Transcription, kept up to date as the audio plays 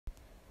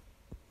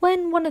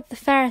When one of the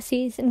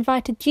Pharisees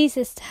invited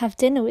Jesus to have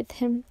dinner with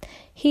him,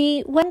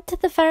 he went to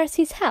the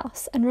Pharisee's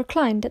house and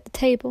reclined at the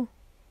table.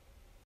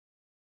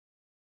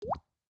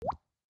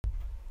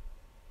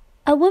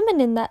 A woman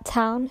in that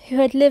town who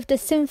had lived a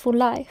sinful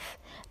life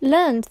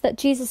learned that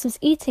Jesus was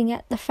eating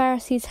at the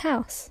Pharisee's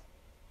house.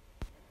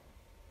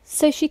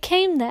 So she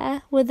came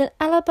there with an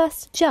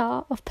alabaster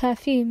jar of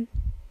perfume.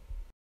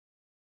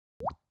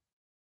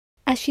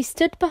 As she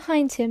stood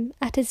behind him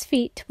at his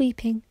feet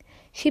weeping,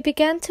 she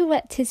began to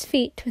wet his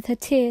feet with her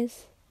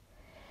tears.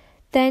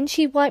 Then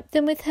she wiped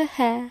them with her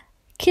hair,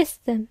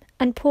 kissed them,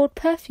 and poured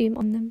perfume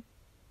on them.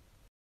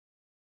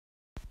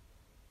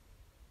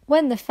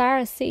 When the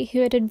Pharisee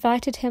who had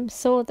invited him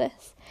saw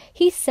this,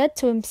 he said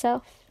to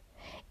himself,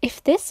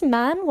 "If this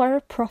man were a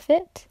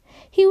prophet,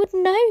 he would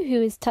know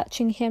who is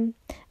touching him,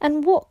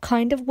 and what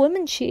kind of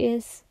woman she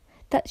is,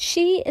 that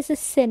she is a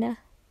sinner."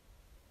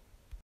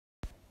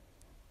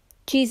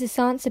 Jesus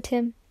answered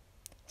him,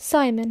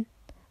 "Simon,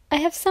 I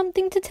have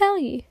something to tell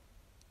you."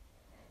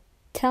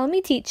 "Tell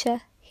me,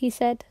 teacher," he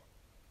said.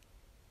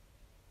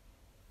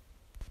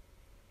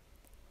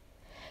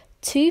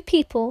 2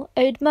 people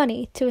owed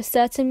money to a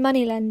certain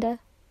moneylender.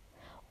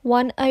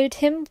 One owed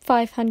him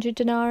 500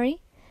 denarii,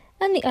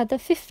 and the other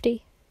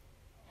 50.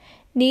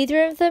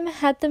 Neither of them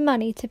had the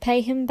money to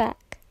pay him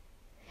back,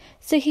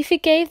 so he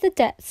forgave the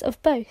debts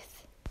of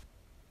both.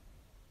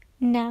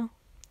 Now,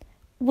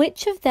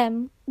 which of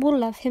them will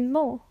love him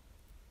more?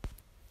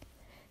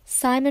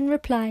 Simon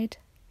replied,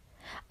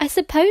 "I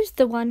suppose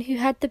the one who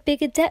had the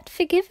bigger debt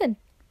forgiven."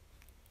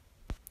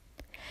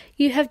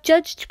 "You have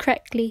judged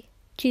correctly,"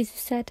 Jesus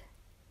said.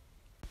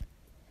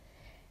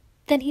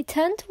 Then he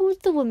turned towards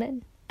the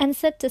woman and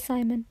said to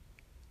Simon,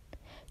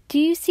 "Do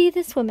you see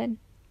this woman?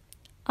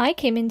 I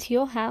came into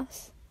your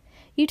house.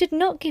 You did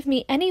not give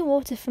me any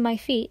water for my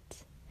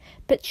feet,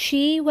 but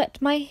she wet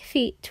my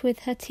feet with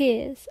her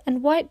tears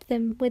and wiped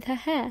them with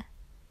her hair.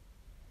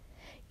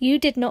 You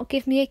did not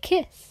give me a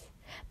kiss,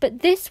 but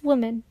this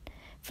woman,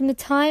 from the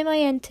time I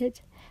entered,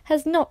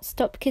 has not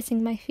stopped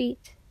kissing my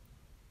feet.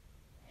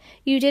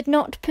 You did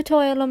not put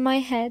oil on my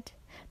head,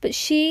 but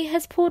she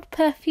has poured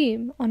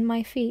perfume on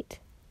my feet.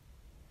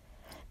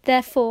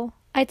 Therefore,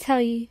 I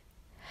tell you,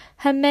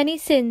 her many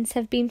sins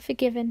have been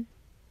forgiven,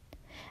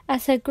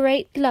 as her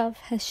great love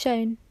has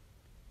shown.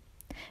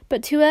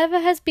 But whoever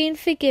has been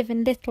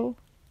forgiven little,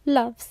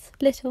 loves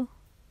little."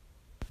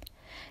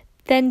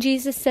 Then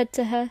Jesus said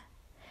to her,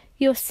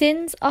 "Your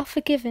sins are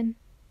forgiven."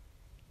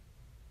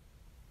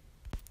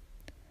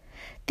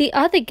 The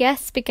other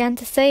guests began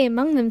to say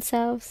among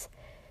themselves,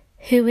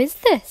 "Who is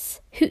this,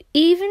 who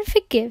even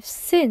forgives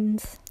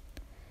sins?"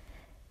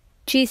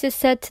 Jesus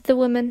said to the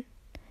woman,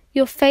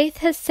 "Your faith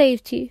has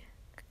saved you.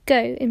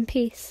 Go in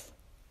peace."